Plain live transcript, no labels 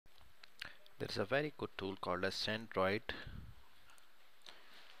There's a very good tool called as SandDroid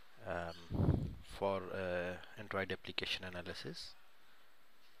for Android application analysis.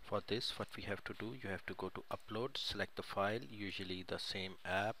 For this, what we have to do, you have to go to upload, select the file, usually the same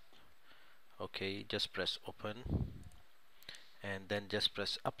app. Okay, just press open and then just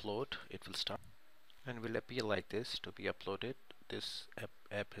press upload. It will start and will appear like this to be uploaded. This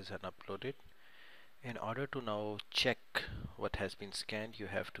app is uploaded. In order to now check what has been scanned, you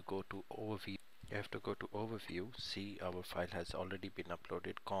have to go to overview. See, our file has already been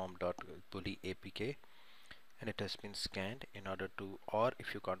uploaded, com.bully apk, and it has been scanned. In order to, or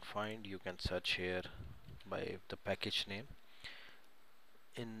if you can't find, you can search here by the package name.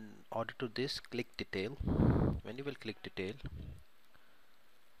 In order to this, click detail. When you will click detail,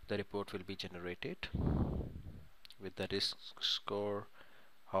 the report will be generated with the risk score,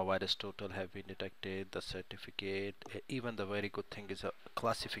 how virus total have been detected, the certificate, even the very good thing is a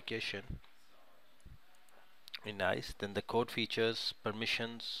classification. Nice. Then the code features,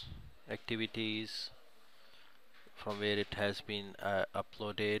 permissions, activities, from where it has been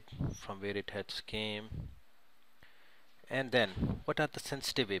uploaded, from where it has came, and then what are the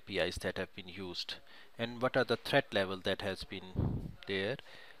sensitive APIs that have been used, and what are the threat level that has been there,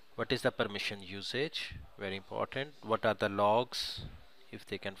 what is the permission usage, very important, what are the logs if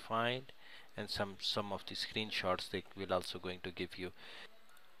they can find, and some of the screenshots they will also going to give you.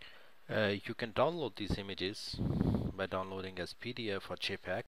 You can download these images by downloading as PDF or JPEG.